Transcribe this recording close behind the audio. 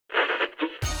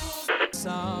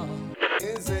song?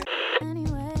 Is it?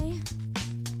 Anyway.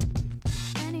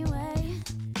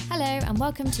 Hello and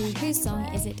welcome to Whose Song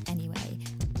Is It Anyway?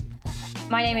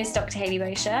 My name is Dr. Hayley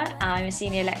Mosher. I'm a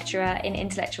senior lecturer in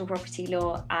intellectual property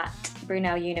law at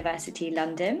Brunel University,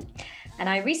 London. And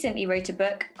I recently wrote a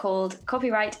book called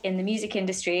Copyright in the Music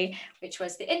Industry, which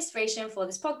was the inspiration for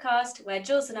this podcast, where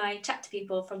Jules and I chat to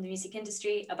people from the music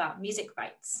industry about music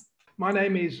rights. My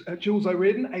name is Jules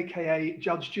O'Riordan, aka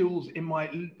Judge Jules, in my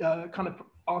kind of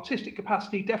artistic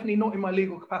capacity, definitely not in my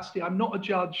legal capacity. I'm not a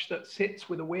judge that sits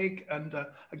with a wig and a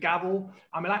gavel.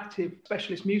 I'm an active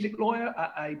specialist music lawyer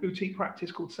at a boutique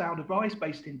practice called Sound Advice,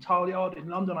 based in Tileyard in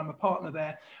London. I'm a partner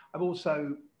there. I've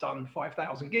also done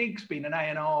 5,000 gigs, been an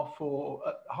A&R for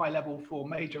at high level for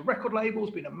major record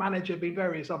labels, been a manager, been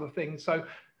various other things. So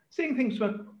seeing things from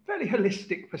a fairly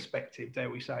holistic perspective, dare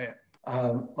we say it.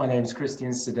 My name is Christian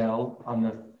Siddell. I'm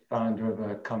the founder of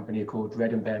a company called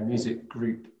Red and Bear Music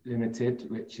Group Limited,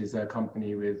 which is a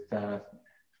company with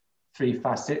three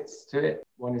facets to it.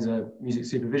 One is a music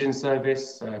supervision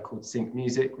service called Sync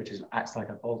Music, which acts like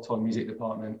a bolt-on music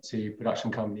department to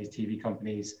production companies, TV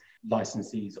companies,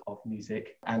 licensees of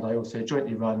music. And I also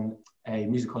jointly run a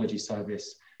musicology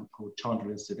service called Chandler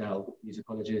and Siddell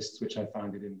Musicologists, which I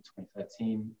founded in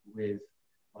 2013 with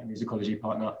my musicology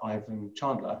partner, Ivan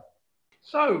Chandler.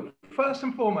 So, first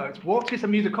and foremost, what is a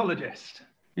musicologist?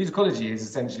 Musicology is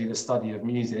essentially the study of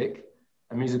music.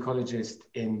 A musicologist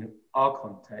in our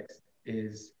context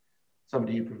is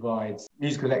somebody who provides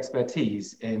musical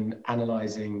expertise in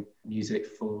analysing music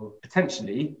for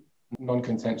potentially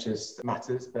non-contentious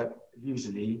matters, but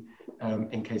usually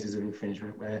in cases of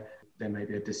infringement where there may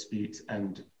be a dispute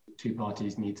and two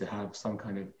parties need to have some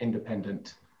kind of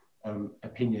independent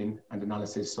opinion and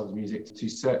analysis of music to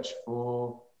search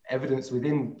for evidence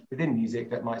within music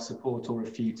that might support or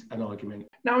refute an argument.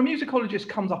 Now, a musicologist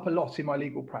comes up a lot in my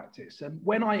legal practice. And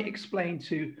when I explain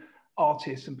to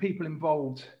artists and people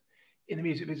involved in the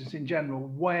music business in general,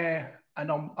 where and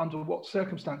under what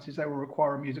circumstances they will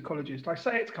require a musicologist, I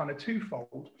say it's kind of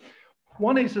twofold.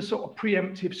 One is a sort of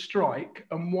preemptive strike,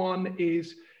 and one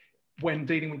is when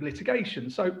dealing with litigation.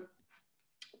 So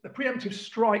the preemptive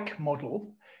strike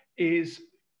model is,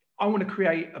 I want to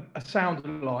create a sound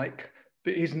alike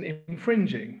that isn't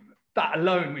infringing. That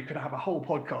alone, we could have a whole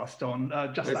podcast on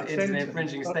just that sentence. It's an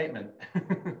infringing statement.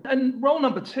 And role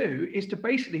number two is to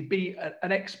basically be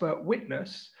an expert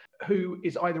witness who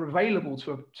is either available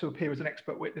to appear as an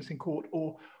expert witness in court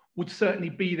or would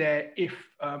certainly be there if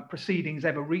proceedings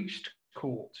ever reached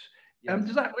court. Yes.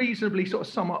 Does that reasonably sort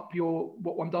of sum up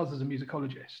what one does as a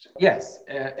musicologist? Yes,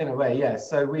 in a way, yes.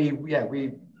 So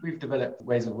we've developed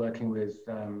ways of working with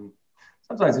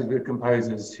sometimes it's with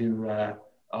composers who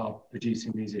are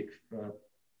producing music for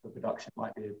production. It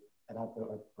might be an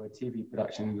advert for a TV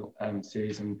production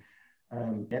series, and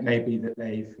it may be that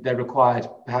they're required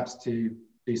perhaps to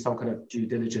do some kind of due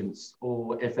diligence,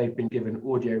 or if they've been given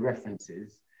audio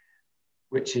references,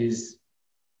 which is,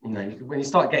 when you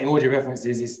start getting audio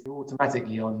references, it's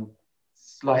automatically on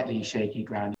slightly shaky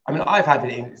ground. I mean, I've had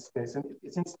it in experience, and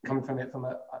it's interesting coming from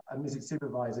a music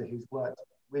supervisor who's worked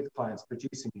with clients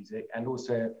producing music, and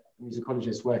also a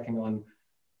musicologist working on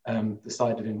the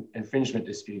side of infringement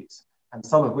disputes, and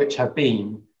some of which have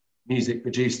been music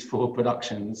produced for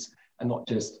productions and not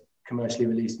just commercially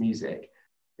released music.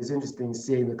 It's interesting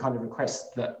seeing the kind of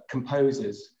requests that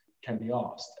composers can be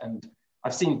asked. And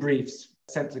I've seen briefs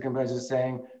sent to composers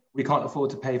saying, we can't afford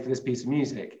to pay for this piece of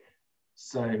music,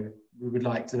 so we would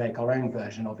like to make our own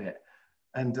version of it.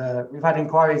 And we've had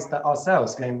inquiries that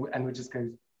ourselves going, and we just go,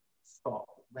 stop,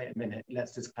 wait a minute,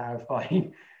 let's just clarify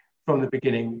from the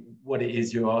beginning what it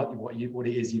is what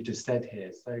it is you've just said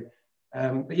here. So,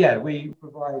 but yeah, we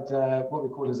provide what we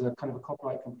call as a kind of a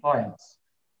copyright compliance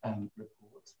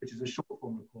report, which is a short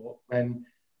form report when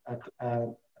a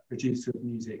producer of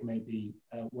music may be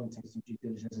wanting some due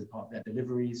diligence as part of their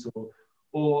deliveries,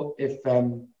 or if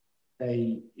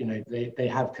they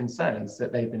have concerns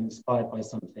that they've been inspired by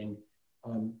something.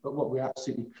 But what we're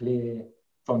absolutely clear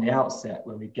from the outset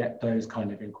when we get those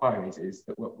kind of inquiries is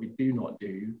that what we do not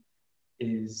do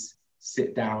is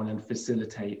sit down and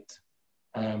facilitate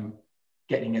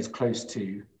getting as close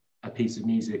to a piece of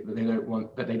music that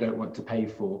they don't want to pay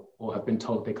for or have been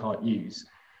told they can't use,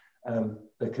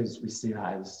 because we see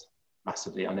that as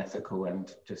massively unethical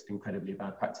and just incredibly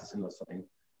bad practice and not something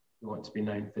we want to be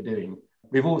known for doing.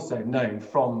 We've also known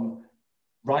from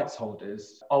rights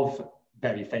holders of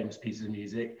very famous pieces of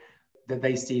music that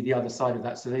they see the other side of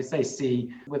that. So they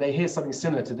see where they hear something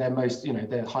similar to their most,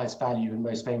 their highest value and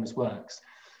most famous works,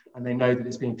 and they know that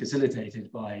it's being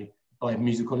facilitated by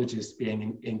musicologists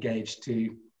being engaged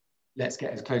to let's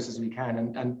get as close as we can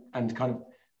and kind of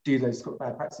do those sort of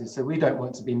bad practices. So we don't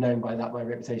want to be known by that by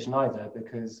reputation either,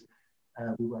 because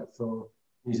we work for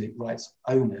music rights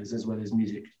owners as well as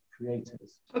music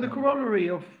creators. So the corollary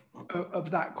of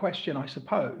that question, I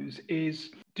suppose,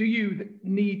 is: do you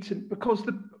need to, because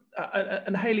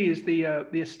and Hayley is the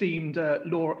esteemed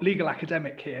legal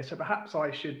academic here, so perhaps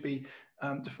I should be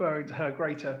deferring to her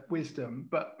greater wisdom,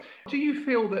 but do you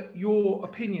feel that your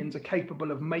opinions are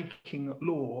capable of making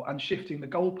law and shifting the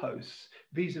goalposts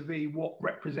vis-a-vis what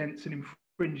represents an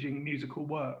infringing musical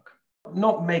work?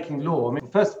 Not making law. I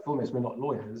mean, first and foremost, we're not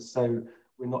lawyers, so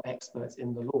we're not experts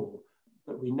in the law,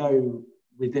 but we know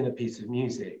within a piece of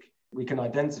music, we can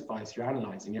identify through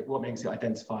analysing it what makes it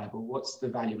identifiable, what's the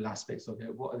valuable aspects of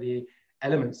it, what are the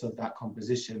elements of that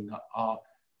composition that are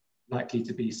likely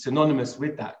to be synonymous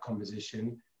with that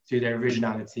composition through their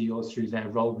originality or through their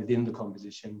role within the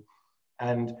composition,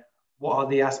 and what are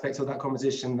the aspects of that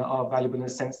composition that are valuable in the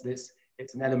sense that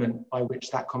it's an element by which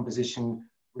that composition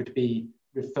would be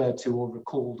referred to or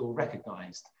recalled or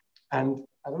recognised. And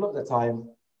a lot of the time,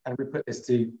 and we put this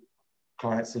to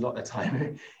clients a lot of the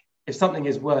time, if something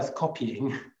is worth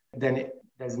copying, then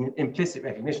there's an implicit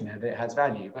recognition there that it has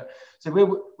value. But so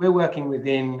we're working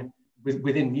within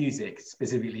music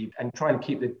specifically, and trying to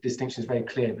keep the distinctions very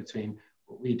clear between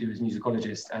what we do as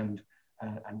musicologists and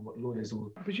what lawyers or...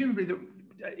 Presumably, that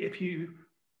if you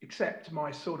accept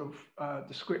my sort of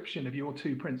description of your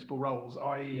two principal roles,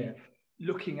 i.e.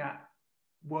 looking at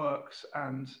works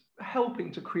and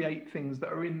helping to create things that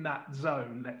are in that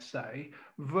zone, let's say,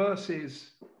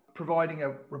 versus providing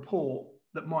a report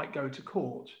that might go to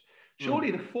court,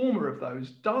 surely the former of those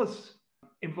does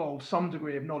involve some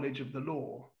degree of knowledge of the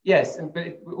law. Yes, but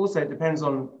it also depends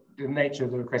on the nature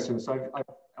of the request. So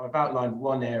I've outlined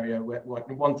one area,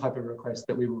 one type of request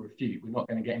that we will refute. We're not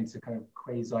going to get into kind of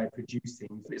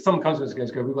quasi-producing. If someone comes to us and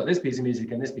goes, we've got this piece of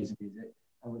music and this piece of music,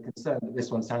 and we're concerned that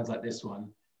this one sounds like this one,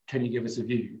 can you give us a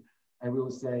view? And we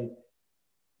will say,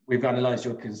 we've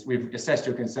assessed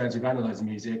your concerns, we've analysed the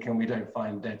music, and we don't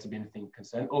find there to be anything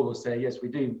concerned. Or we'll say, yes, we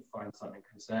do find something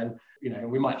concerned. And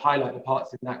we might highlight the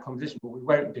parts in that composition. What we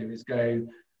won't do is go,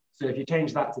 so if you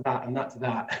change that to that and that to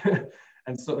that,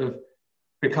 and sort of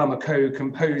become a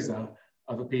co-composer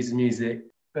of a piece of music.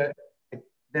 But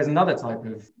there's another type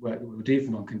of work that we'll do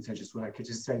for non-contentious work, which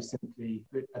is so simply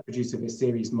a producer of a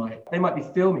series might be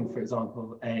filming, for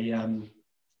example, a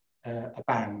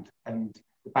band, and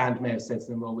the band may have said to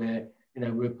them, well,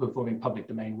 we're performing public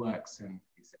domain works,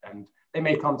 and they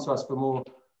may come to us for more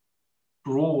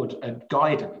broad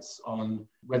guidance on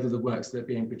whether the works that are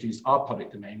being produced are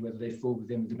public domain, whether they fall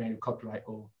within the domain of copyright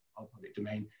or are public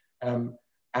domain,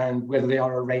 and whether they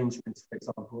are arrangements, for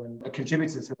example. And a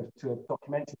contributor to a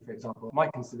documentary, for example,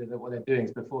 might consider that what they're doing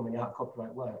is performing out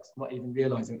copyright works, not even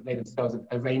realising that they themselves have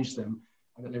arranged them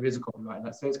and that there is a copyright in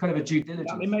that. So it's kind of a due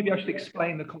diligence. Maybe I should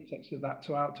explain the context of that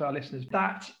to our listeners.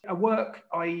 That a work,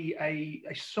 i.e.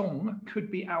 a song,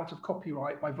 could be out of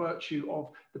copyright by virtue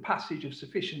of the passage of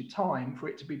sufficient time for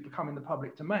it to be becoming the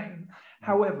public domain.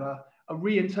 However, a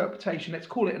reinterpretation, let's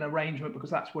call it an arrangement because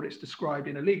that's what it's described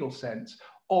in a legal sense,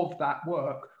 of that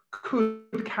work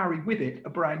could carry with it a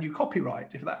brand new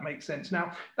copyright, if that makes sense.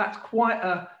 Now, that's quite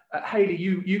Hayley,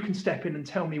 you can step in and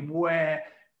tell me where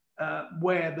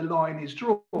the line is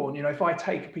drawn. If I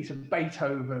take a piece of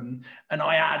Beethoven and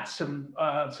I add some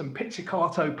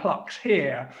pizzicato plucks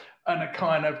here and a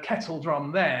kind of kettle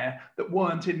drum there that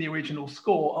weren't in the original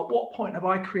score, at what point have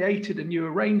I created a new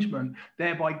arrangement,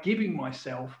 thereby giving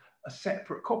myself a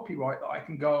separate copyright that I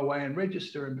can go away and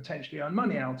register and potentially earn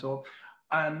money out of?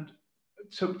 And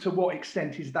to what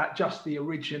extent is that just the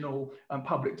original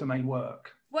public domain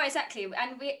work? Well, exactly.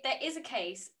 And there is a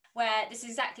case where this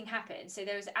exact thing happened. So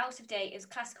there was out of date, it was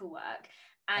classical work.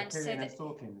 And Hyperion and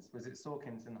Sawkins. Was it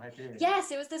Sawkins and Hyperion?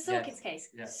 Yes, it was the Sawkins case.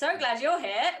 Yes. So glad you're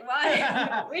here.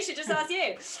 Right. We should just ask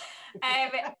you.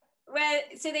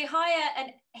 So they hire,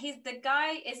 and the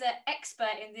guy is an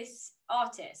expert in this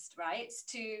artist, right,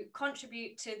 to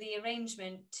contribute to the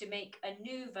arrangement to make a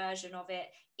new version of it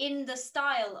in the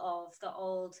style of the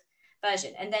old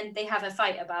version. And then they have a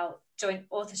fight about joint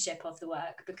authorship of the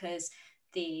work because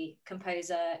the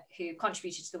composer who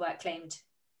contributed to the work claimed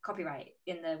copyright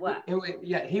in the work.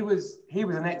 Yeah, he was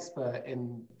an expert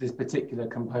in this particular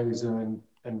composer and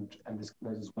this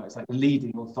composer's works, like the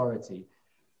leading authority,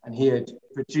 and he had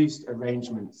produced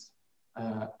arrangements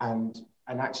and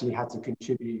actually had to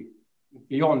contribute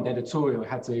beyond editorial,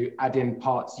 had to add in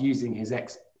parts using his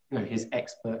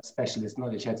expert specialist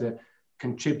knowledge. He had to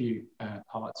contribute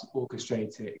parts,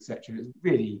 orchestrate it, etc.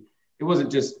 It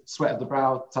wasn't just sweat of the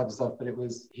brow type of stuff, but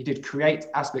he did create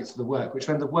aspects of the work, which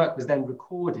when the work was then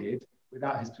recorded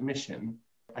without his permission,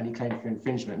 and he claimed for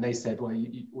infringement. And they said, well,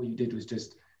 all you did was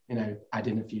just, add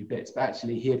in a few bits, but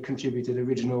actually he had contributed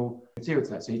original material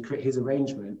to that. So his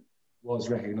arrangement was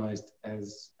recognised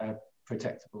as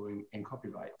protectable in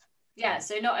copyright. Yeah,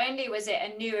 so not only was it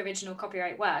a new original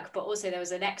copyright work, but also there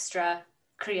was an extra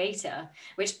creator,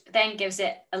 which then gives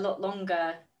it a lot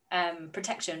longer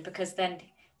protection, because then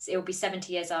it will be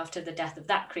 70 years after the death of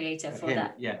that creator for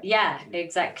that. Yeah,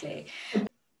 exactly.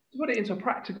 To put it into a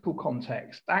practical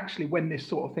context, actually, when this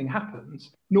sort of thing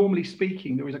happens, normally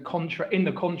speaking, there is a contract. In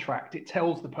the contract, it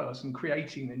tells the person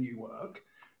creating the new work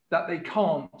that they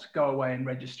can't go away and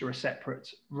register a separate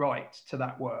right to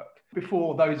that work.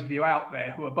 Before those of you out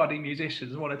there who are budding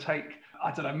musicians want to take,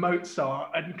 I don't know,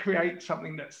 Mozart and create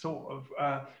something that's sort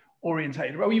of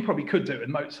orientated. Well, you probably could do it with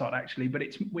Mozart, actually, but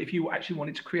it's if you actually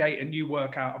wanted to create a new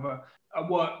work out of a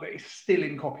work that is still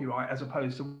in copyright as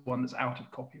opposed to one that's out of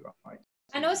copyright.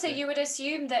 And also, you would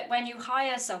assume that when you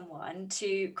hire someone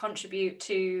to contribute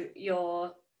to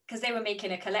your, because they were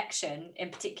making a collection in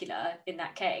particular in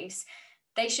that case,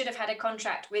 they should have had a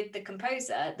contract with the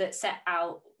composer that set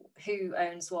out who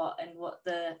owns what and what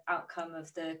the outcome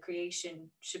of the creation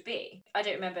should be. I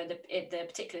don't remember the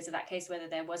particulars of that case, whether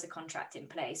there was a contract in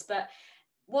place. But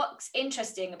what's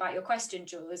interesting about your question,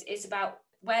 Jules, is about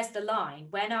where's the line?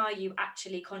 When are you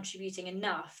actually contributing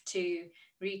enough to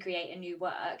recreate a new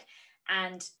work?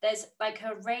 And there's like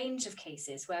a range of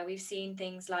cases where we've seen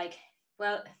things like,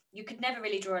 well, you could never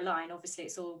really draw a line. Obviously,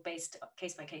 it's all based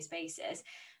case by case basis.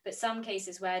 But some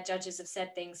cases where judges have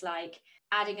said things like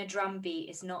adding a drum beat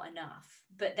is not enough,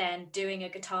 but then doing a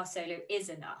guitar solo is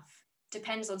enough.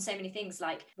 Depends on so many things,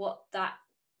 like what that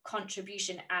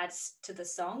contribution adds to the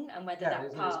song and whether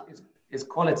that part... It's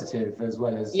qualitative as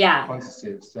well as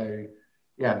quantitative. So,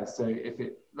 so if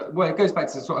it goes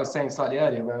back to what I was saying slightly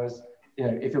earlier, whereas,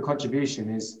 if your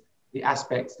contribution is the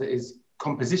aspect that is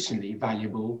compositionally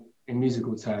valuable in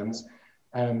musical terms,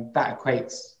 that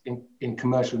equates in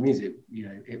commercial music,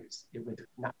 it would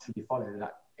naturally follow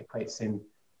that equates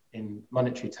in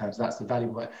monetary terms. That's the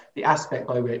value. The aspect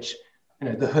by which,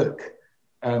 the hook,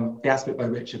 the aspect by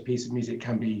which a piece of music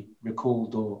can be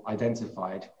recalled or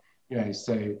identified,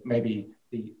 so maybe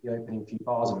the opening few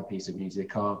bars of a piece of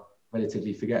music are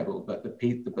relatively forgettable, but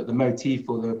the motif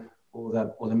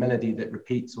or the melody that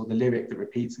repeats, or the lyric that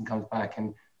repeats and comes back,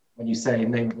 and when you say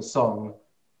name of the song,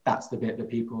 that's the bit that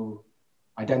people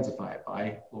identify it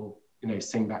by, or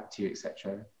sing back to you,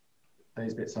 etc.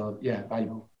 Those bits are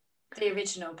valuable. The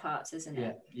original parts, isn't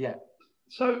it? Yeah.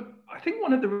 So I think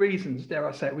one of the reasons, dare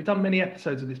I say it, we've done many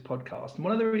episodes of this podcast, and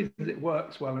one of the reasons it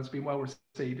works well and it's been well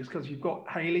received is because you've got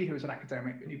Hayley, who's an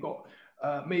academic, and you've got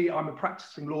me, I'm a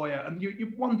practicing lawyer, and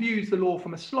one views the law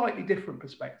from a slightly different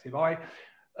perspective.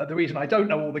 The reason I don't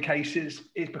know all the cases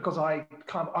is because I'm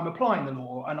applying the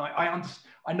law, and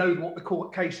I know what the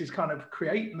court cases kind of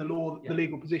create in the law, the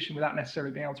legal position, without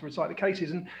necessarily being able to recite the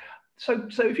cases. And so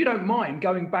if you don't mind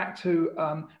going back to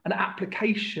an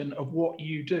application of what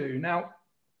you do. Now,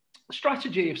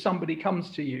 strategy, if somebody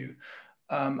comes to you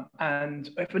and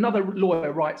if another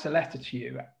lawyer writes a letter to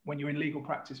you when you're in legal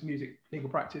practice,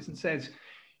 and says,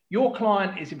 your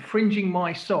client is infringing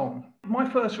my song, my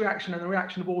first reaction, and the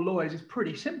reaction of all lawyers, is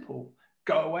pretty simple.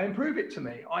 Go away and prove it to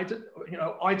me. I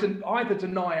either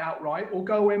deny outright or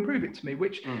go away and prove it to me,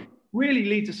 which really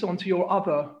leads us on to your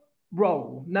other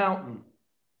role. Now,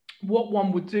 what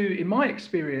one would do, in my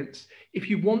experience, if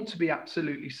you want to be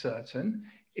absolutely certain,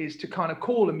 is to kind of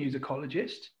call a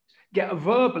musicologist, get a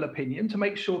verbal opinion to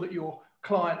make sure that your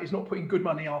client is not putting good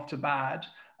money after bad,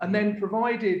 and then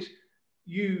provided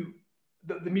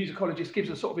the musicologist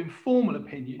gives a sort of informal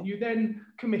opinion, you then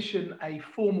commission a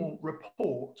formal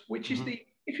report, which is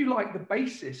if you like, the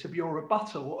basis of your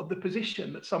rebuttal of the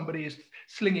position that somebody is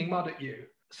slinging mud at you.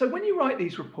 So when you write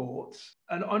these reports,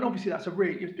 and obviously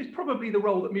it's probably the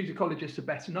role that musicologists are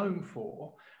better known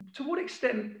for, to what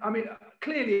extent, I mean,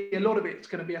 clearly a lot of it's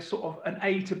going to be a sort of an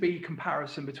A to B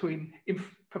comparison between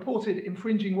purported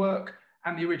infringing work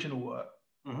and the original work.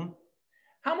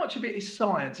 How much of it is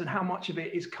science and how much of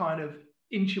it is kind of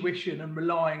intuition and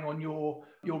relying on your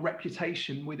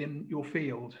reputation within your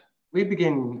field? We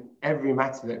begin every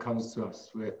matter that comes to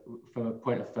us from a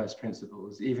point of first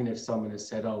principles. Even if someone has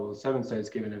said, oh, well, so-and-so has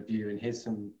given a view and here's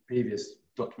some previous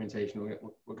documentation,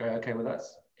 we'll go, okay, well,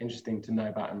 that's interesting to know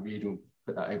about and read, and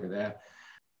put that over there.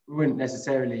 We wouldn't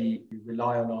necessarily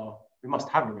rely on we must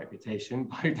have a reputation,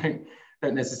 but we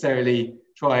don't necessarily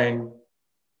try and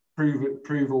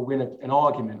prove or win an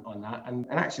argument on that. And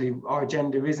actually, our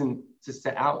agenda isn't to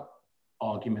set out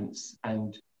arguments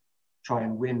and try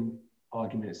and win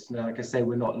arguments. Now, like I say,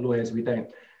 we're not lawyers. We don't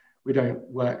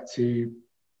work to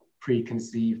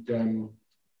preconceived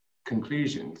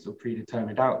conclusions or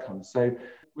predetermined outcomes. So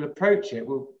we'll approach it,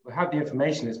 we'll have the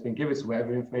information that's been given to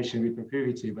whatever information we've been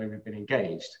privy to when we've been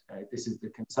engaged. This is the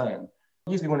concern.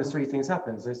 Usually one of three things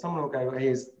happens. So someone will go, well,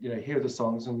 here are the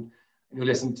songs, and you'll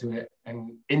listen to it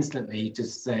and instantly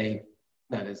just say,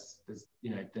 no,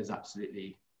 there's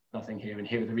absolutely nothing here, and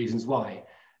here are the reasons why.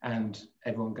 And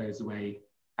everyone goes away.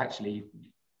 Actually,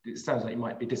 it sounds like you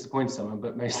might be disappointing someone,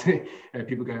 but mostly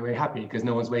people go away happy because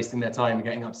no one's wasting their time and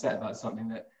getting upset about something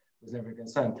that was never a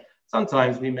concern.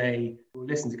 Sometimes we may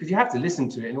listen to, because you have to listen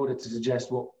to it in order to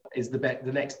suggest what is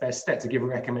the next best step to give a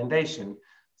recommendation.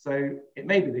 So it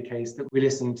may be the case that we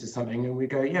listen to something and we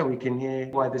go, yeah, we can hear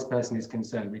why this person is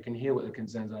concerned. We can hear what the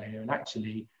concerns are here. And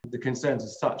actually, the concerns are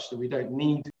such that we don't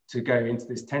need to go into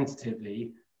this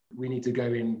tentatively. We need to go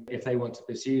in, if they want to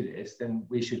pursue this, then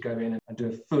we should go in and do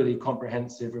a fully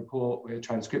comprehensive report with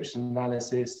transcription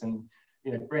analysis and,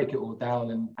 break it all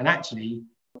down. And actually,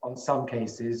 on some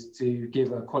cases, to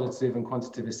give a qualitative and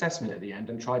quantitative assessment at the end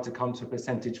and try to come to a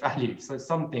percentage value. So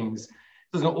some things,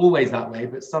 it's not always that way,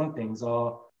 but some things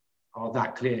are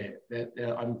that clear.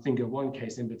 I'm thinking of one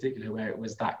case in particular where it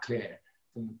was that clear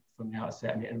from the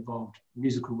outset, and it involved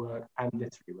musical work and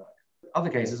literary work. Other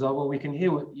cases are, well, we can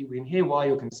hear why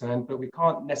you're concerned, but we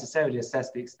can't necessarily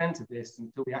assess the extent of this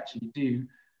until we actually do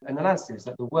an analysis.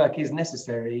 That the work is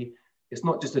necessary. It's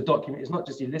not just a document. It's not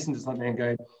just you listen to something and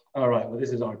go, all right, well,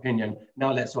 this is our opinion.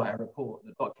 Now let's write a report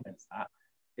that documents that.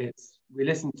 It's we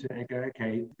listen to it and go,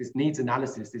 okay, this needs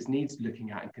analysis. This needs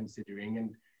looking at and considering,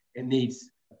 and it needs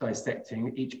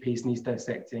dissecting. Each piece needs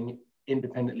dissecting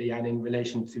independently and in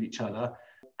relation to each other.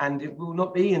 And it will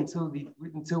not be until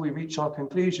we reach our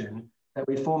conclusion that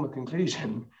we form a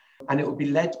conclusion, and it will be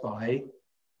led by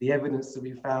the evidence that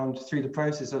we found through the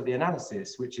process of the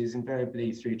analysis, which is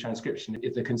invariably through transcription.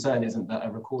 If the concern isn't that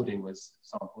a recording was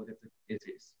sampled, if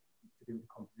it's to do with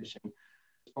composition.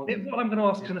 What I'm going to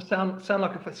ask is going to sound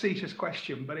like a facetious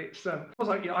question, but it's because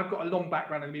I've got a long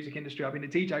background in the music industry. I've been a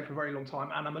DJ for a very long time,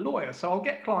 and I'm a lawyer. So I'll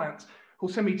get clients who'll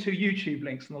send me 2 YouTube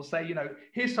links, and they'll say,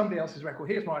 here's somebody else's record,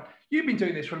 here's mine. You've been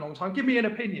doing this for a long time. Give me an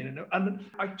opinion. And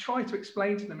I try to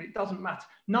explain to them it doesn't matter.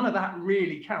 None of that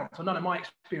really counts, or none of my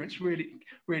experience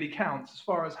really counts as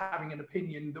far as having an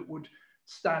opinion that would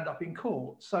stand up in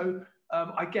court. So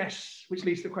I guess, which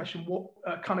leads to the question, what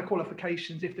kind of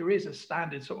qualifications, if there is a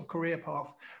standard sort of career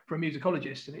path for a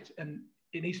musicologist, and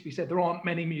it needs to be said, there aren't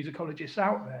many musicologists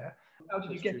out there. How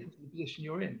did you get into the position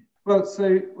you're in? Well,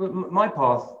 so my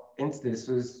path into this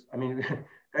was,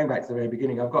 going back to the very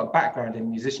beginning, I've got a background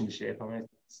in musicianship. I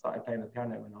started playing the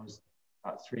piano when I was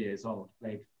about 3 years old,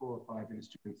 played 4 or 5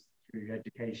 instruments through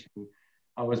education.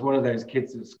 I was one of those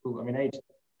kids at school, age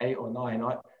 8 or 9,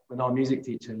 when our music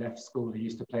teacher left school, he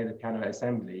used to play the piano at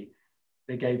assembly.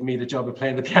 They gave me the job of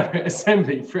playing the piano at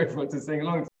assembly for everyone to sing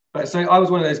along to. But so I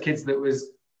was one of those kids that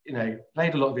was,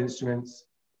 played a lot of instruments.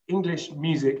 English,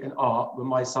 music and art were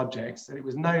my subjects. And it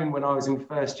was known when I was in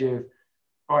first year of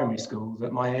primary school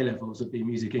that my A-levels would be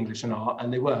music, English and art,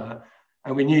 and they were.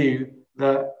 And we knew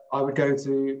that I would go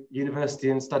to university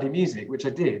and study music, which I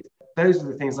did. Those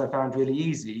were the things I found really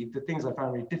easy. The things I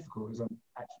found really difficult is I'm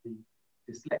actually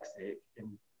dyslexic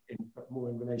more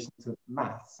in relation to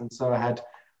maths. And so I had,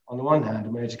 on the one hand,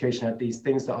 in my education, I had these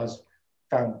things that I was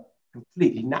found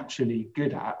completely naturally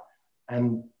good at,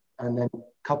 and then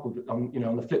coupled on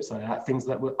the flip side of that, things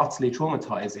that were utterly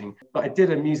traumatizing. But I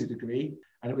did a music degree,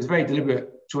 and it was a very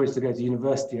deliberate choice to go to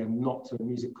university and not to a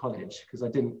music college, because I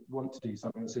didn't want to do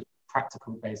something that was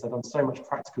practical based. I'd done so much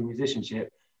practical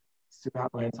musicianship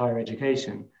throughout my entire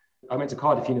education. I went to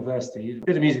Cardiff University,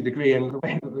 did a music degree, and the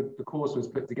way that the course was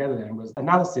put together then was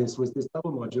analysis was this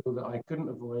double module that I couldn't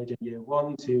avoid in year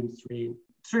 1, 2, and 3.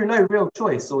 Through no real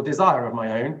choice or desire of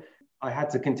my own, I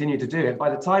had to continue to do it. By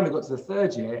the time it got to the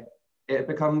 3rd year, it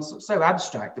becomes so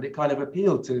abstract that it kind of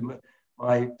appealed to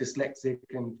my dyslexic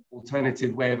and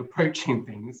alternative way of approaching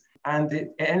things. And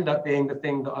it ended up being the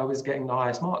thing that I was getting the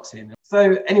highest marks in.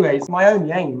 So anyways, my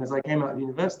only aim as I came out of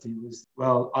university was,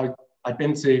 I'd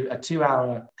been to a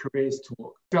 2-hour careers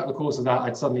talk. Throughout the course of that,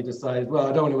 I'd suddenly decided,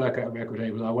 I don't want to work at a record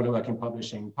label. I want to work in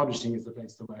publishing. Publishing is the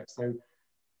place to work. So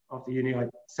after uni, I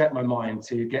set my mind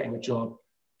to getting a job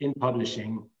in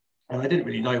publishing. And I didn't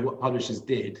really know what publishers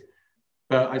did.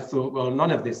 But I thought,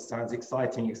 none of this sounds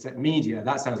exciting except media.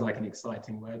 That sounds like an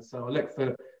exciting word. So I looked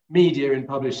for media in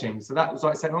publishing. So that was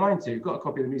what I set my mind to. Got a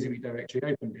copy of the Music Week Directory,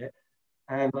 opened it.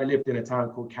 And I lived in a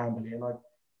town called Camberley. And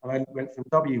I went from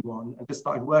W1 and just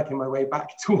started working my way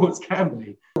back towards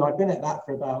Camberley. And I'd been at that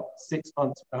for about 6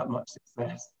 months without much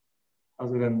success,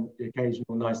 other than the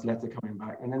occasional nice letter coming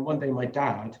back. And then one day my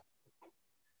dad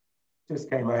just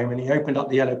came home and he opened up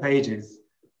the Yellow Pages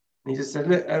And he just said,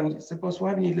 look, boss, why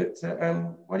haven't you looked at,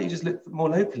 why don't you just look more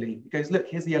locally? He goes, look,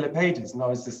 here's the Yellow Pages. And I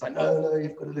was just like, no,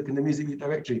 you've got to look in the music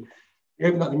directory. He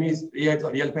opened up the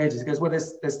Yellow Pages. He goes, well,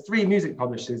 there's 3 music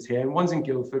publishers here, and one's in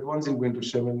Guildford, one's in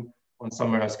Windlesham, and one's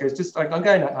somewhere else. He goes, just like, I'm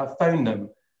going, I phoned them.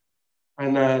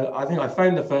 And I think I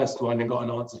phoned the first one and got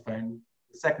an answer phone.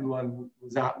 The second one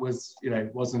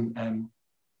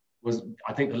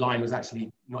I think the line was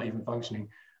actually not even functioning.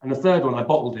 And the third one, I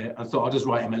bottled it. I thought I'll just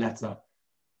write him a letter.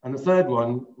 And the third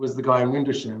one was the guy in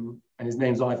Windlesham, and his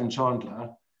name's Ivan Chandler.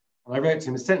 And I wrote to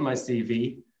him and sent my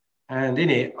CV. And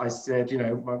in it, I said,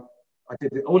 the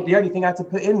only thing I had to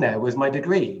put in there was my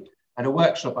degree and a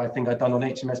workshop I think I'd done on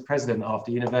HMS President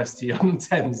after University on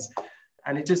Thames.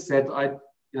 And it just said, I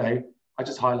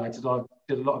just highlighted, I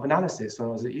did a lot of analysis when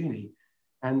I was at uni.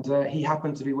 And he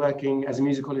happened to be working as a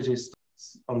musicologist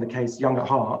on the case Young at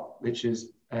Heart, which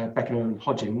is Beckenham and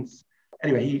Hodgins.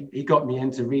 Anyway, he got me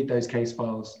in to read those case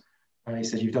files. He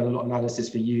said, you've done a lot of analysis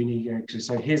for uni.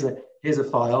 So here's a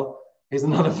file, here's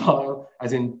another file,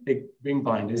 as in big ring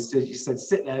binders. So he said,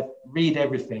 sit there, read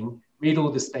everything, read all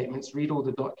the statements, read all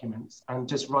the documents, and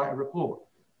just write a report.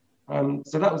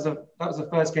 So that was the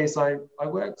first case I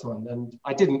worked on, and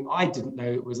I didn't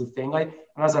know it was a thing. And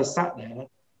as I sat there,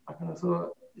 I kind of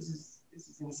thought, this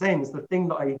is insane. It's the thing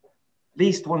that I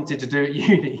least wanted to do at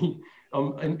uni.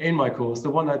 In my course,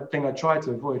 the thing I tried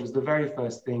to avoid was the very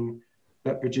first thing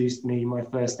that produced me my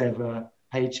first ever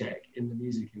paycheck in the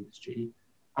music industry.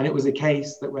 And it was a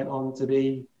case that went on to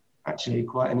be actually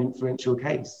quite an influential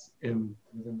case within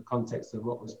the context of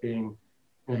what was being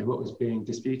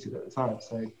disputed at the time.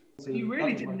 So you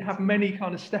really didn't have many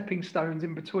kind of stepping stones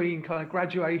in between kind of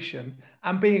graduation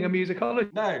and being a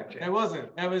musicologist. No, there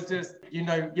wasn't. There was just,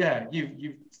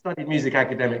 you've studied music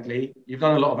academically, you've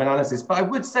done a lot of analysis, but I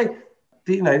would say,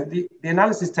 the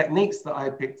analysis techniques that I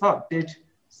picked up did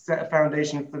set a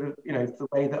foundation for the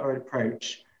way that I would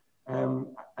approach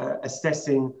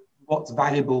assessing what's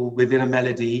valuable within a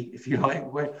melody, if you like.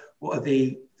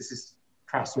 This is a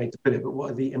crass way to put it, but what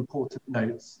are the important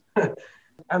notes?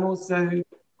 And also,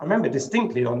 I remember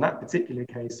distinctly on that particular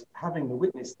case, having the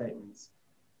witness statements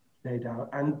laid out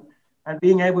and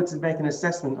being able to make an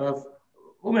assessment of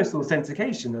almost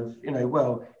authentication of,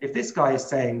 if this guy is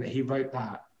saying that he wrote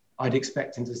that, I'd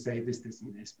expect him to say this, this,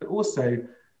 and this, but also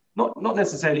not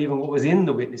necessarily even what was in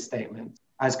the witness statement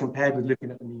as compared with looking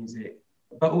at the music,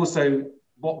 but also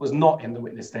what was not in the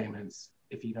witness statements,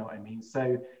 if you know what I mean.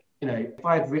 So, if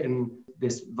I had written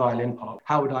this violin part,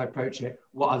 how would I approach it?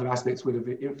 What other aspects would have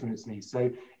influenced me?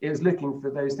 So it was looking for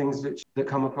those things that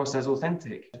come across as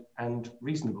authentic and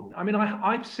reasonable. I mean,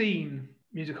 I've seen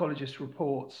musicologist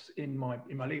reports in my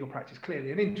legal practice clearly,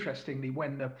 and interestingly,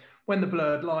 when the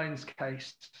Blurred Lines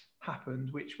case happened,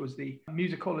 which was the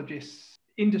musicologists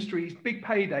industry's big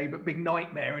payday but big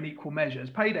nightmare in equal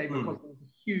measures. Payday because there was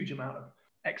a huge amount of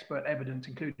expert evidence,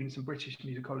 including some British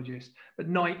musicologists, but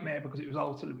nightmare because it was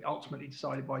ultimately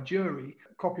decided by jury.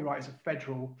 Copyright is a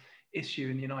federal issue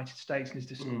in the United States and is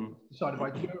decided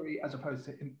by jury, as opposed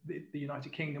to in the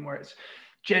United Kingdom, where it's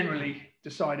generally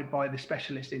decided by the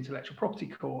specialist intellectual property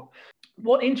court.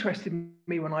 What interested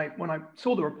me when I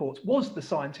saw the reports was the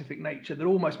scientific nature, that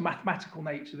almost mathematical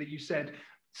nature that you said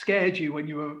scared you when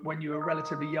you were a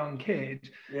relatively young kid.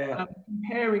 Yeah.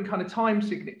 Comparing kind of time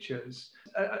signatures,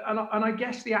 and I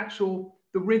guess the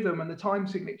rhythm and the time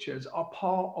signatures are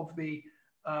part of the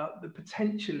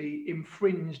potentially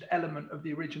infringed element of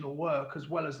the original work, as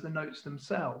well as the notes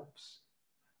themselves.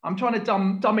 I'm trying to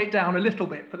dumb it down a little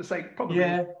bit for the sake, probably.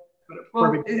 Yeah.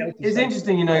 Well, it's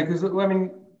interesting, because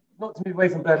not to move away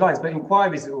from Blurred Lines, but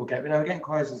inquiries that we'll get. I get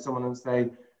inquiries from someone and say,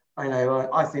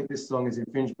 I think this song is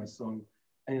infringed by song.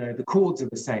 And, the chords are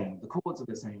the same.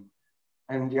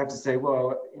 And you have to say,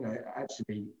 well,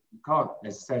 actually, you can't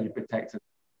necessarily protect a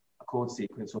chord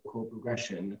sequence or chord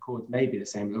progression. The chords may be the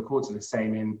same, but the chords are the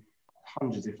same in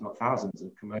hundreds, if not thousands,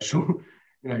 of commercial,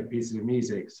 pieces of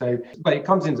music. So, but it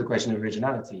comes into the question of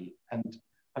originality. And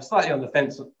I'm slightly on the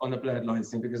fence on the Blurred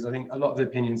Lines thing, because I think a lot of the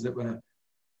opinions that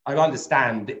I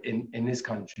understand in this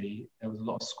country, there was a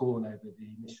lot of scorn over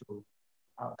the initial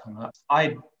outcome.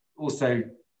 I also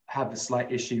have a slight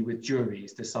issue with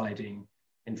juries deciding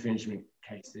infringement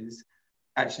cases.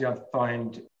 Actually, I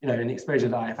find, in the exposure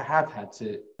that I have had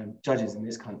to judges in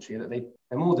this country, that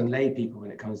they're more than lay people when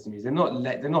it comes to music.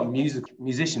 They're not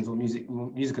musicians or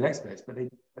musical experts, but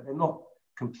they're not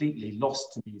completely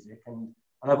lost to music. And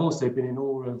I've also been in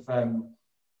awe of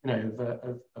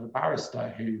a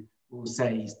barrister who will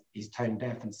say he's tone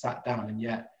deaf and sat down and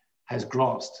yet has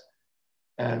grasped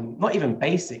not even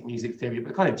basic music theory,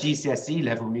 but kind of GCSE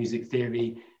level music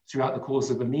theory throughout the course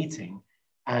of a meeting.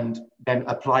 and then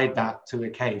applied that to a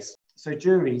case. So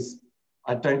juries,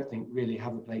 I don't think really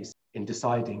have a place in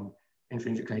deciding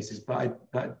infringement cases,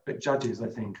 but judges, I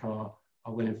think, are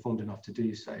well informed enough to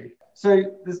do so. So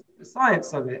the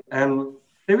science of it,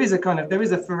 there is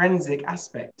a forensic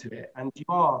aspect to it, and you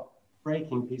are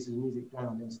breaking pieces of music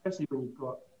down, and especially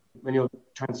when you're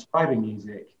transcribing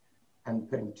music and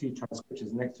putting two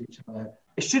transcriptions next to each other.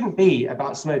 It shouldn't be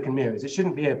about smoke and mirrors. It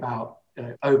shouldn't be about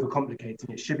overcomplicating.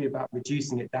 It should be about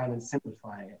reducing it down and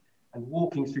simplifying it, and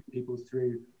walking people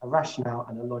through a rationale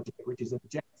and a logic which is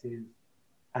objective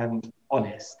and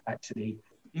honest, actually.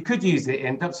 You could use it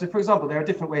so for example, there are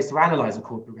different ways to analyze a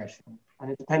chord progression,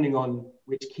 and depending on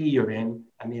which key you're in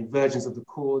and the inversions of the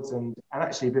chords, and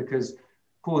actually because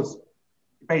chords,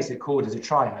 basic chord is a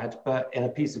triad, but in a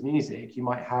piece of music, you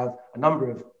might have a number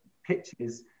of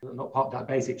pitches that are not part of that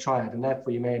basic triad, and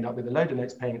therefore you may end up with a load of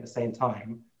notes playing at the same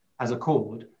time as a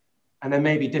chord. And there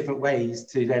may be different ways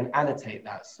to then annotate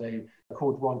that. So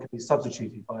chord 1 can be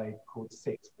substituted by chord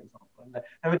 6, for example. And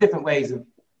there are different ways of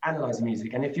analyzing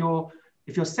music. And if you're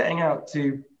setting out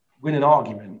to win an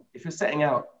argument, if you're setting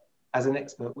out as an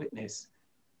expert witness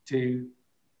to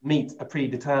meet a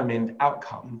predetermined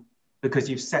outcome because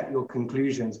you've set your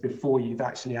conclusions before you've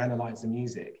actually analyzed the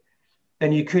music,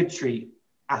 then you could treat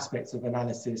aspects of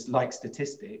analysis like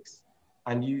statistics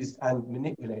and use and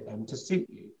manipulate them to suit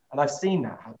you. And I've seen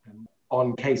that happen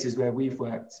on cases where we've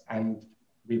worked and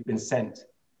we've been sent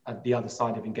at the other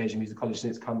side of engaging musicology and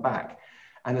it's come back.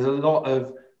 And there's a lot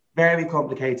of very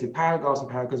complicated paragraphs and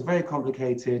paragraphs, very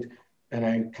complicated,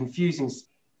 confusing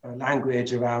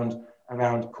language around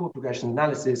chord progression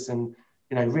analysis, and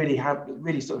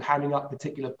really sort of hamming up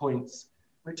particular points,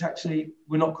 which actually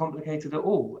were not complicated at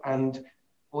all. And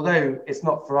although it's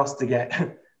not for us to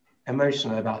get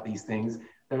emotional about these things,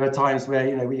 there are times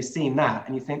where we've seen that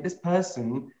and you think this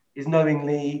person is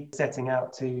knowingly setting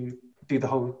out to do the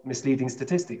whole misleading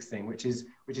statistics thing, which is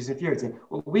infuriating.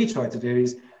 What we try to do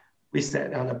is we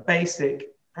set down a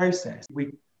basic process.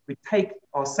 We take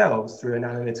ourselves through an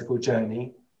analytical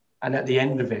journey, and at the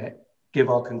end of it, give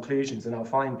our conclusions and our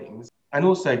findings, and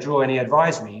also draw any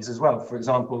advisories as well. For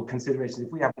example, considerations.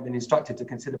 If we haven't been instructed to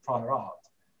consider prior art,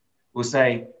 we'll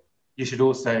say you should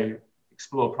also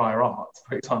explore prior art.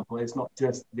 For example, it's not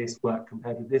just this work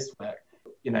compared with this work.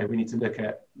 We need to look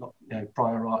at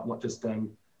prior art, not just in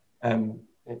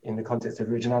the context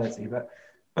of originality, but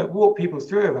walk people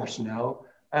through a rationale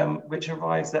which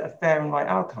arrives at a fair and right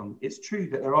outcome. It's true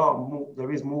that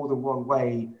there is more than one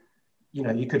way.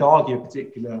 You could argue a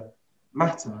particular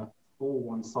matter for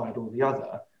one side or the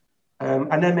other,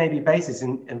 and there may be basis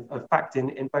of fact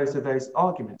in both of those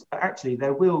arguments. But actually,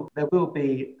 there will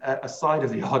be a side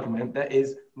of the argument that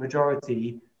is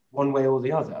majority one way or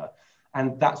the other,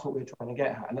 and that's what we're trying to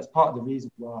get at. And that's part of the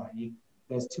reason why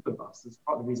there's two of us. That's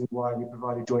part of the reason why we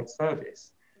provide a joint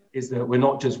service, is that we're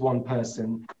not just one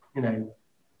person,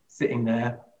 sitting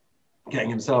there getting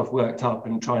himself worked up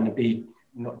and trying to be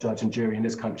not judge and jury in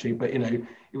this country, but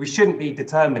we shouldn't be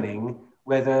determining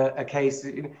whether a case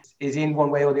is in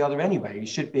one way or the other anyway. You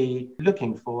should be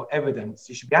looking for evidence.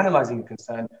 You should be analysing a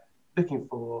concern, looking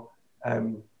for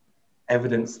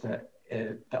evidence that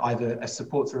either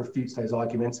supports or refutes those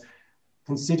arguments,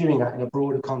 considering that in a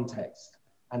broader context,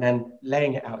 and then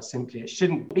laying it out simply. It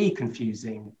shouldn't be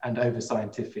confusing and over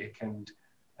scientific, and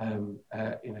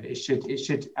it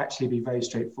should actually be very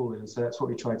straightforward. And so that's what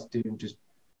we try to do.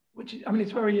 And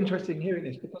it's very interesting hearing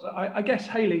this, because I guess,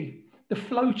 Hayley, the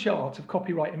flow chart of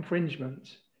copyright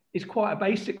infringement is quite a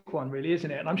basic one, really, isn't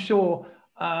it? And I'm sure,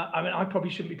 I probably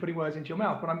shouldn't be putting words into your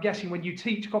mouth, but I'm guessing when you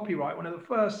teach copyright,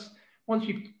 once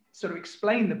you've sort of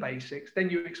explained the basics, then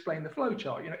you explain the flow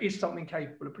chart. Is something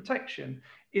capable of protection?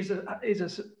 Is the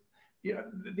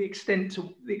extent of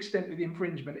the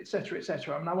infringement, etc.,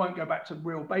 etc. I mean, I won't go back to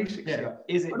real basics. Yeah. Here.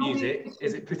 Is it music?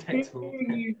 Is it protectable?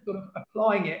 You sort of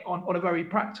applying it on a very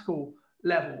practical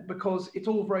level, because it's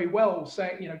all very well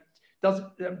saying, does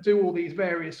do all these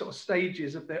various sort of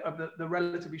stages of the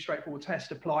relatively straightforward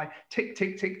test, apply tick,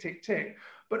 tick, tick, tick, tick.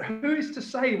 But who is to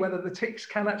say whether the ticks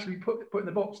can actually put in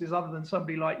the boxes other than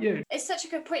somebody like you? It's such a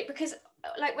good point, because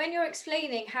like when you're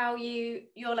explaining how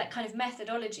your like kind of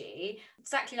methodology,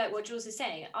 exactly like what Jules is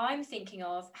saying, I'm thinking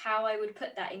of how I would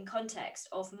put that in context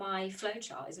of my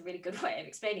flowchart is a really good way of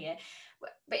explaining it.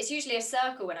 But it's usually a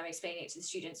circle when I'm explaining it to the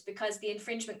students, because the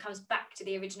infringement comes back to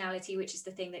the originality, which is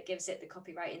the thing that gives it the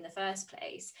copyright in the first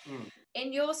place.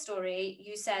 In your story,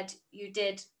 you said you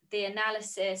did the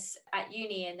analysis at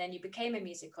uni and then you became a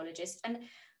musicologist. And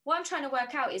what I'm trying to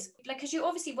work out is, like, because you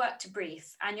obviously work to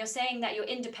brief, and you're saying that you're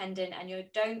independent and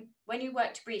when you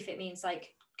work to brief, it means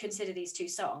like consider these two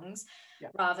songs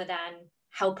rather than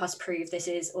help us prove this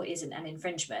is or isn't an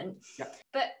infringement. Yeah.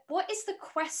 But what is the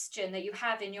question that you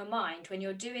have in your mind when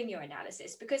you're doing your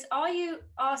analysis? Because are you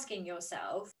asking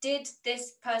yourself, did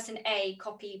this person A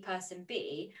copy person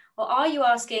B? Or are you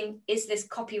asking, is this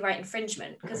copyright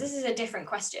infringement? Because this is a different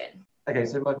question. Okay,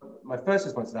 so my first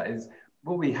response to that is,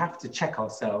 well, we have to check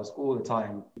ourselves all the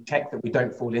time, check that we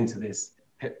don't fall into this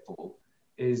pitfall,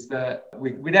 is that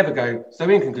we never go, so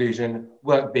in conclusion,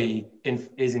 work B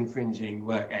is infringing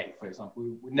work A, for example.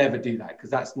 We would never do that because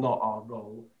that's not our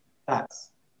role.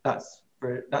 That's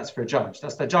for a judge.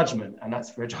 That's the judgment, and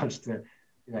that's for a judge to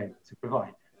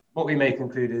provide. What we may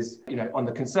conclude is, on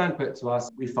the concern put to us,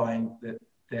 we find that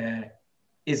there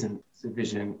isn't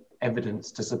sufficient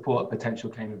evidence to support a potential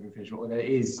claim of infringement, or there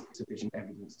is sufficient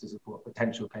evidence to support a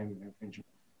potential claim of infringement.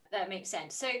 That makes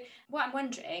sense. So what I'm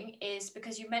wondering is,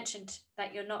 because you mentioned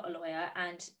that you're not a lawyer,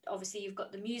 and obviously you've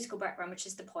got the musical background, which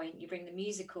is the point. You bring the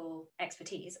musical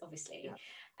expertise, obviously. Yeah.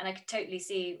 And I could totally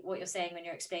see what you're saying when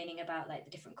you're explaining about like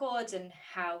the different chords and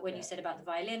how, when you said about the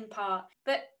violin part.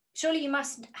 But surely you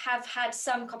must have had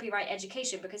some copyright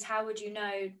education, because how would you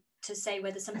know to say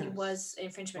whether something was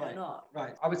infringement or not?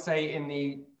 Right. I would say in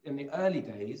the early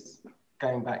days,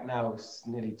 going back now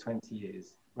nearly 20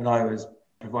 years, when I was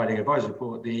providing advice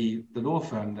report, the law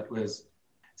firm that was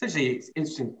essentially, it's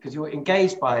interesting because you're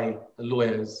engaged by the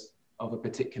lawyers of a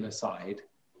particular side,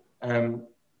 and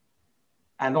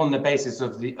on the basis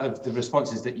of the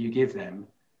responses that you give them,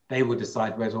 they will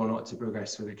decide whether or not to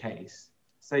progress with the case.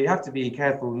 So you have to be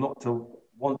careful not to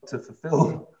want to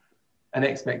fulfill an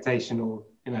expectation, or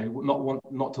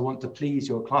not to want to please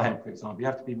your client, for example. You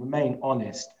have to remain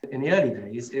honest. In the early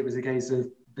days, it was a case of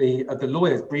the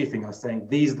lawyers briefing us saying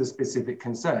these are the specific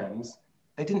concerns.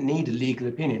 They didn't need a legal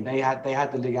opinion. They had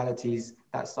the legalities,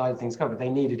 that side of things covered. They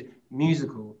needed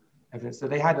musical evidence. So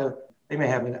they may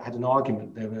have had an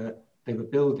argument they were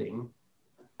building,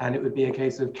 and it would be a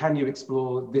case of, can you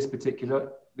explore this particular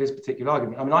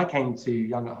argument? I mean, I came to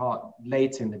Young at Heart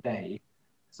late in the day,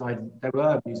 so there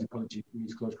were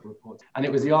musicological reports, and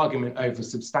it was the argument over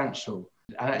substantial.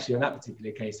 And actually, in that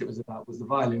particular case, it was the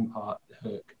violin part the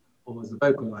hook, or was the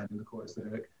vocal line in the chorus the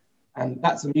hook? And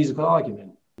that's a musical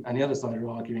argument. And the other side are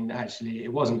arguing that actually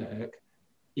it wasn't a hook,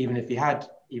 even if he had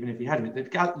it.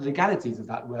 The legalities of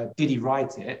that were, did he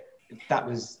write it? That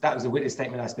was a witness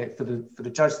statement aspect for the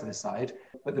judge to decide.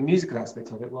 But the musical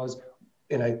aspect of it was,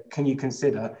 can you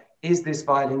consider, is this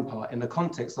violin part in the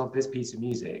context of this piece of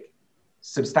music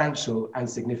substantial and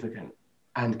significant?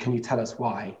 And can you tell us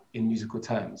why in musical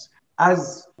terms?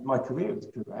 As my career has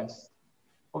progressed,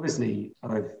 obviously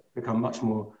I've become much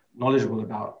more knowledgeable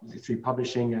about, through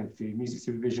publishing and through music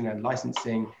supervision and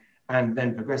licensing, and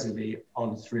then progressively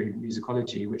on through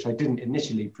musicology, which I didn't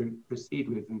initially proceed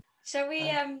with. Shall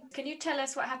we, can you tell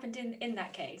us what happened in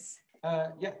that case?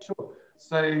 Yeah, sure.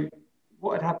 So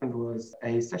what had happened was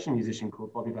a session musician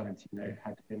called Bobby Valentino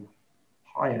had been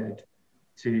hired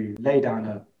to lay down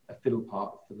a fiddle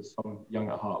part for the song Young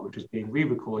at Heart, which was being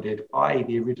re-recorded by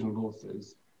the original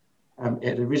authors.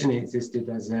 It originally existed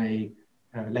as a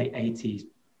late 80s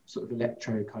sort of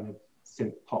electro kind of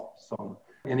synth pop song.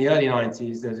 In the early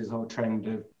 90s, there's this whole trend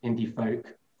of indie folk,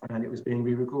 and it was being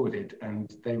re-recorded.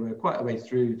 And they were quite a way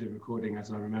through the recording,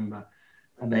 as I remember,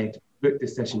 and they'd booked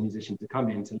this session musician to come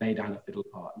in to lay down a fiddle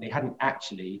part. And they hadn't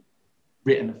actually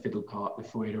written a fiddle part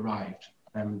before it arrived.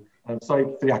 I'm sorry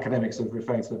for the academics of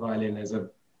referring to the violin as a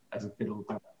fiddle,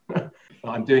 but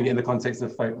I'm doing it in the context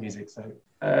of folk music. So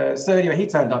anyway, he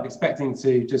turned up expecting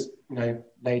to just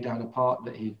lay down a part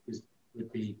that he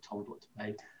would be told what to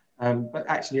play. But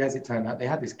actually, as it turned out, they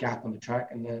had this gap on the track,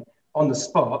 and then on the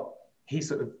spot, he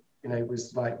sort of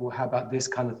was like, well, how about this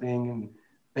kind of thing? And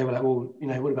they were like, well,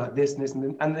 what about this and this?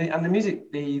 And the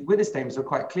music, the witness statements were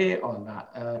quite clear on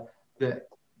that,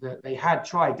 that they had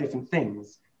tried different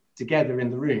things together in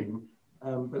the room,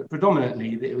 but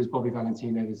predominantly that it was Bobby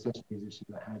Valentino, the session musician,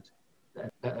 that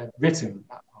had written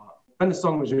that part. When the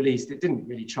song was released, it didn't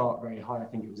really chart very high. I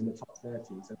think it was in the top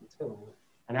 30s until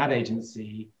an ad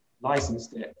agency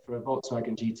licensed it for a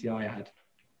Volkswagen GTI ad,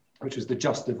 which was the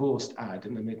Just Divorced ad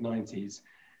in the mid-90s.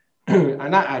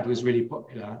 And that ad was really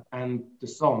popular, and the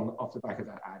song off the back of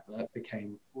that advert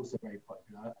became also very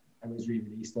popular and was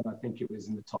re-released, and I think it was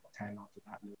in the top 10 after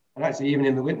that. And actually, even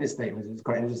in the witness statements, it's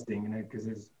quite interesting, because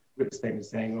there's witness statements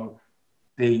saying, well,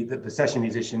 the session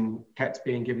musician kept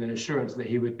being given an assurance that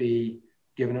he would be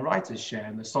given a writer's share,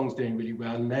 and the song's doing really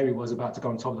well, and there he was about to go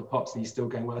on top of the pops, and he's still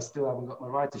going, well, I still haven't got my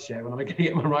writer's share. When am I going to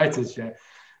get my writer's share?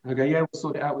 And I go, yeah, we'll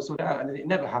sort it out. And it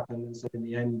never happened, and so in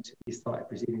the end, he started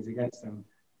proceedings against them.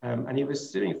 And he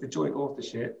was suing for joint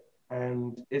authorship,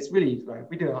 and it's really like,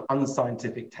 we did an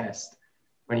unscientific test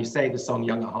when you say the song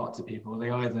Young at Heart to people, they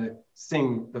either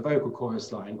sing the vocal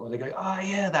chorus line or they go, oh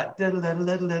yeah, that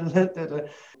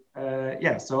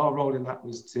yeah, so our role in that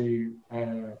was to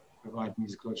provide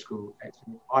musicological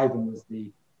explanation. Ivan was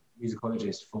the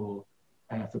musicologist for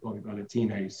Bobby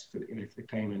Valentino's, for the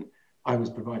claimant. I was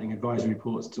providing advisory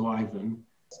reports to Ivan.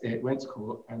 It went to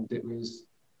court and it was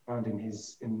found in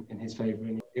his favour,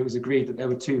 and it was agreed that there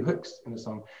were 2 hooks in the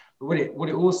song. But what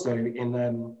it also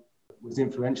was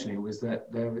influential in was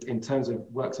that there, in terms of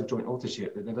works of joint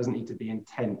authorship, that there doesn't need to be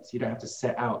intent. You don't have to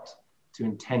set out to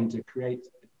intend to create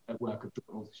a work of joint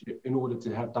authorship in order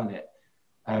to have done it.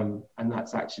 And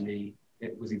that's actually,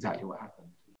 it was exactly what happened.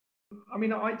 I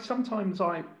mean,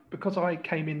 because I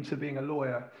came into being a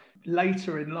lawyer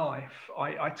later in life,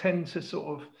 I tend to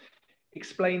sort of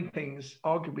explain things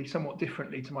arguably somewhat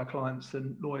differently to my clients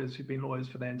than lawyers who've been lawyers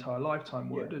for their entire lifetime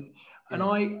would. And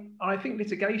I think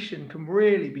litigation can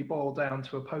really be boiled down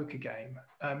to a poker game.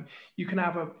 You can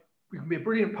be a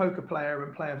brilliant poker player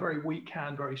and play a very weak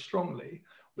hand very strongly,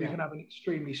 or you can have an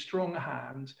extremely strong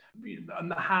hand, and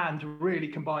the hand really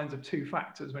combines of 2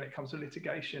 factors when it comes to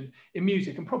litigation in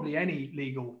music and probably any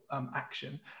legal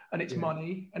action, and it's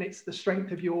money and it's the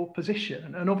strength of your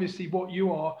position. And obviously what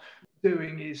you are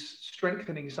doing is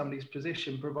strengthening somebody's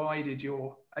position, provided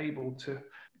you're able to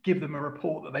give them a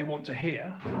report that they want to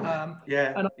hear. And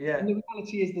the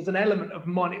reality is there's an element of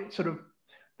money, sort of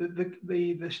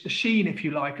the sheen, if you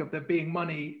like, of there being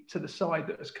money to the side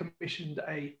that has commissioned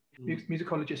a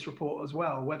musicologist report as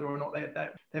well, whether or not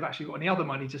they've actually got any other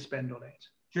money to spend on it.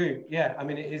 True, yeah. I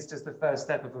mean, it is just the first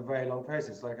step of a very long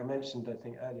process. Like I mentioned, I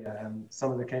think earlier,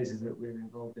 some of the cases that we're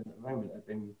involved in at the moment have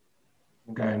been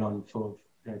going on for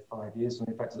 5 years. And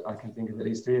in fact, I can think of at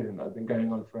least 3 of them that have been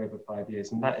going on for over 5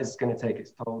 years. And that is going to take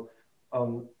its toll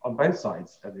on both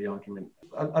sides of the argument.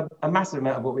 A massive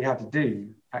amount of what we have to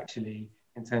do, actually,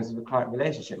 in terms of the client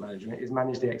relationship management, is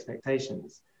manage the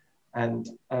expectations and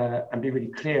be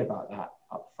really clear about that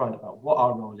up front, about what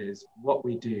our role is, what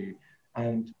we do.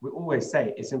 And we always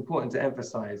say it's important to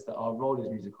emphasize that our role as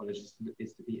musicologists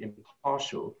is to be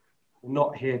impartial. We're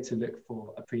not here to look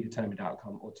for a predetermined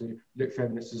outcome or to look for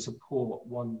evidence to support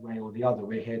one way or the other.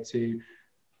 We're here to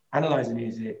analyze the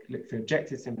music, look for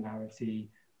objective similarity,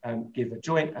 give a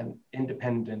joint and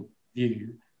independent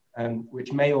view,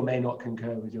 which may or may not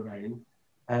concur with your own.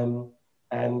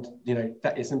 And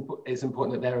that it's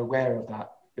important that they're aware of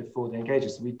that before they engage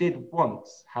us. We did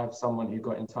once have someone who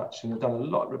got in touch and had done a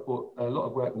lot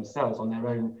of work themselves on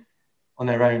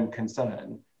their own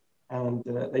concern. And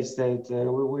they said,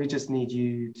 well, we just need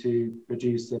you to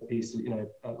produce a piece, like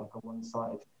a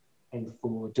one-side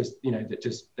A4,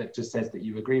 that just says that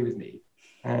you agree with me.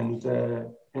 And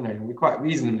we quite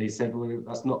reasonably said, well,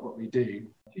 that's not what we do.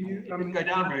 It didn't go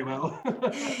down very well.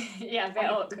 Yeah, a bit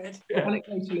awkward.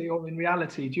 Anecdotally or in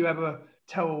reality, do you ever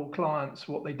tell clients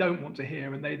what they don't want to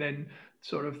hear and they then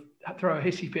sort of throw a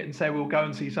hissy fit and say, we'll go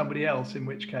and see somebody else, in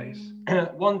which case?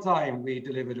 One time we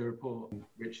delivered a report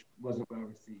which wasn't well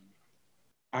received.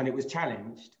 And it was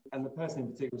challenged, and the person in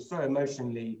particular was so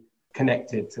emotionally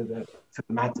connected to the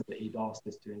matter that he'd asked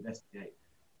us to investigate.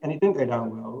 And it didn't go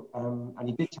down well, and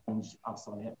he did challenge us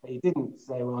on it, but he didn't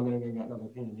say, well, I'm going to go get another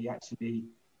opinion. He actually,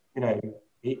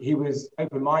 he was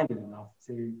open-minded enough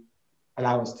to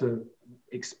allow us to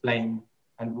explain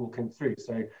and walk him through.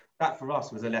 So that for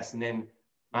us was a lesson in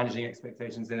managing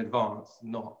expectations in advance,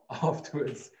 not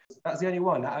afterwards. That's the only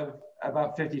one out of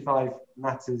about 55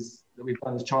 matters that we've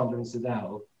done as Chandler and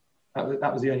Sadell.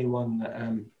 That was the only one that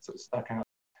sort of stuck out.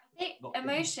 I think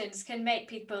emotions can make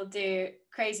people do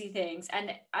crazy things,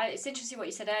 and it's interesting what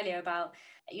you said earlier about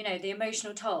the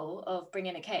emotional toll of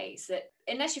bringing a case, that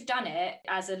unless you've done it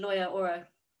as a lawyer or a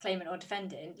claimant or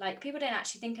defendant, like people don't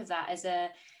actually think of that as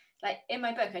like in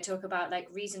my book I talk about like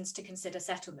reasons to consider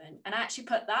settlement, and I actually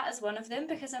put that as one of them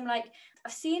because I'm like,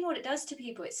 I've seen what it does to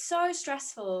people. It's so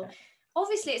stressful.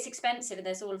 Obviously it's expensive and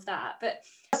there's all of that, but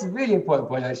that's a really important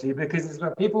point actually, because it's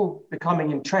about people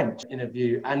becoming entrenched in a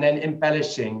view and then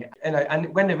embellishing,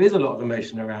 and when there is a lot of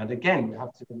emotion around, again, you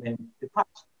have to remain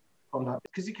detached from that,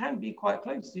 because you can be quite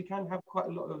close. You can have quite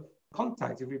a lot of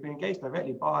contact if you've been engaged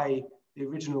directly by the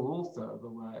original author of the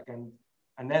work, and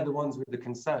they're the ones with the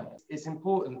concerns. It's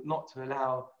important not to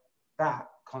allow that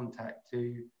contact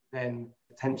to then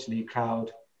potentially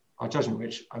cloud our judgment,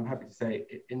 which I'm happy to say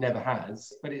it never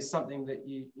has, but it's something that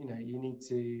you need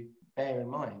to bear in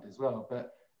mind as well.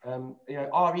 But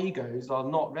our egos are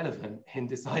not relevant in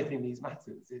deciding these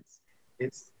matters.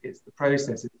 It's the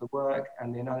process, it's the work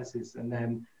and the analysis, and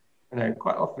then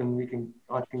quite often we can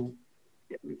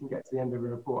get to the end of a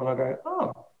report and I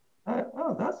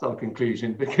go, that's our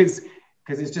conclusion, because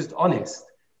it's just honest,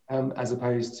 as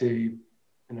opposed to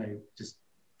just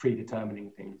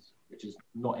predetermining things, which is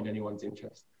not in anyone's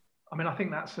interest. I mean, I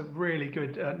think that's a really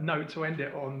good note to end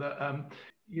it on, that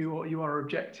you are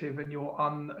objective and you're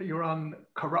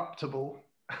uncorruptible.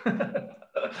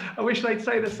 I wish they'd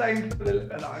say the same for the...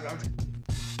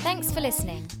 Thanks for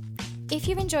listening. If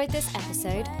you enjoyed this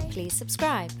episode, please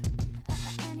subscribe.